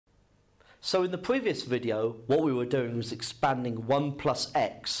So in the previous video, what we were doing was expanding 1 plus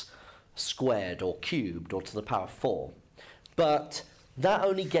x squared or cubed or to the power 4. But that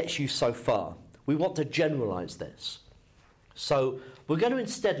only gets you so far. We want to generalize this. So we're going to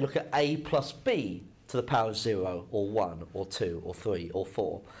instead look at a plus b to the power 0 or 1 or 2 or 3 or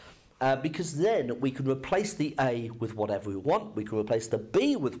 4. Because then we can replace the a with whatever we want, we can replace the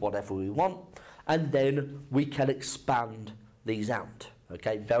b with whatever we want, and then we can expand these out,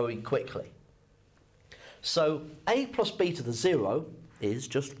 okay, very quickly. So a plus b to the 0 is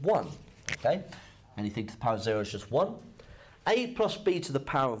just 1, okay? Anything to the power 0 is just 1. A plus b to the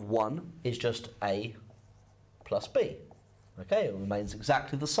power of 1 is just a plus b, okay? It remains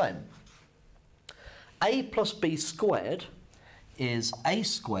exactly the same. A plus b squared is a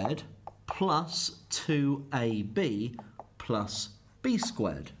squared plus 2ab plus b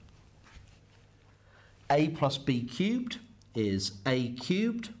squared. A plus b cubed is a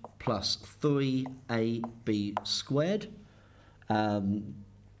cubed plus 3ab squared,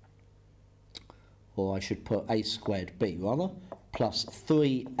 or I should put a squared b rather, plus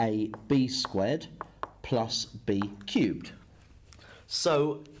 3ab squared plus b cubed.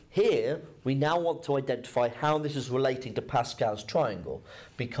 So here we now want to identify how this is relating to Pascal's triangle,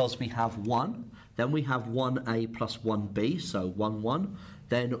 because we have 1, then we have 1a plus 1b, so 1, 1,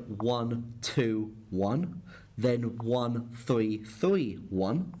 then 1, 2, 1, then 1, 3, 3,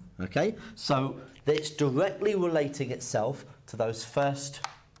 1, okay? So it's directly relating itself to those first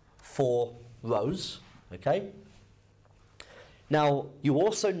 4 rows, okay? Now, you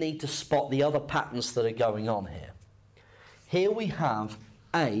also need to spot the other patterns that are going on here. Here we have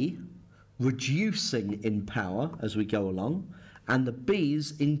a reducing in power as we go along, and the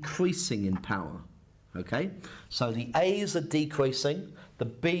b's increasing in power, okay? So the a's are decreasing, the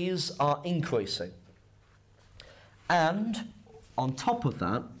b's are increasing. And on top of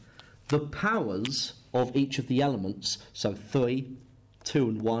that, the powers of each of the elements, so 3, 2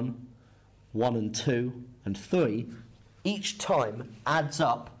 and 1, 1 and 2 and 3, each time adds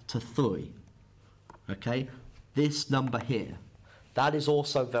up to 3, okay? This number here, that is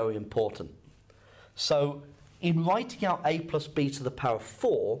also very important. So in writing out a plus b to the power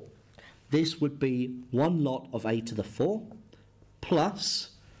 4, this would be 1 lot of a to the 4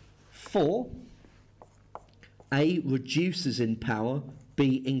 plus 4. A reduces in power,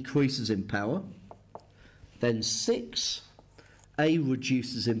 b increases in power. Then 6, a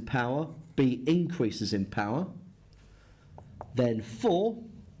reduces in power, b increases in power. Then 4,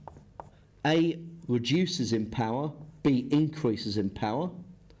 a reduces in power, b increases in power.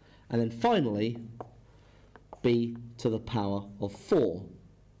 And then finally, b to the power of 4.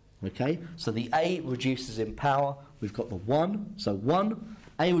 Okay, so the a reduces in power, we've got the 1, so 1,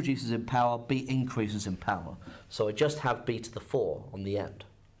 a reduces in power, b increases in power. So I just have b to the 4 on the end.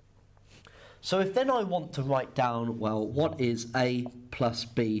 So if then I want to write down, well, what is a plus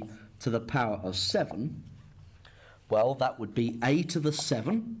b to the power of 7? Well, that would be a to the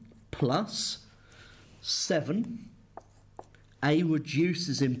 7 plus 7. A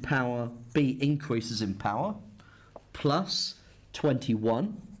reduces in power, b increases in power, plus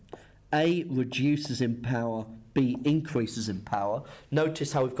 21. A reduces in power, b increases in power.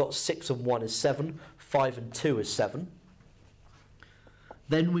 Notice how we've got 6 and 1 is 7, 5 and 2 is 7.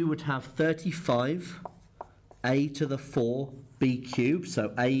 Then we would have 35, a to the 4, b cubed,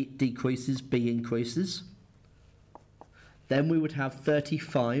 so a decreases, b increases. Then we would have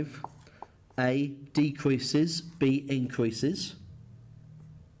 35, a decreases, b increases.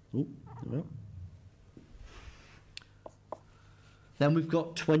 Ooh, there we are. Then we've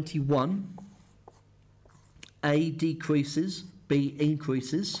got 21, a decreases, b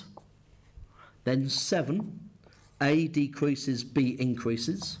increases. Then 7, a decreases, b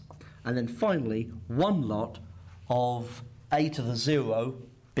increases. And then finally, 1 lot of a to the 0,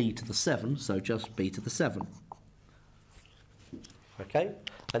 b to the 7, so just b to the 7. Okay?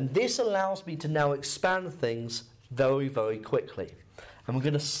 And this allows me to now expand things very, very quickly. And we're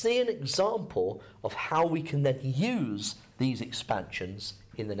going to see an example of how we can then use these expansions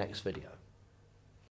in the next video.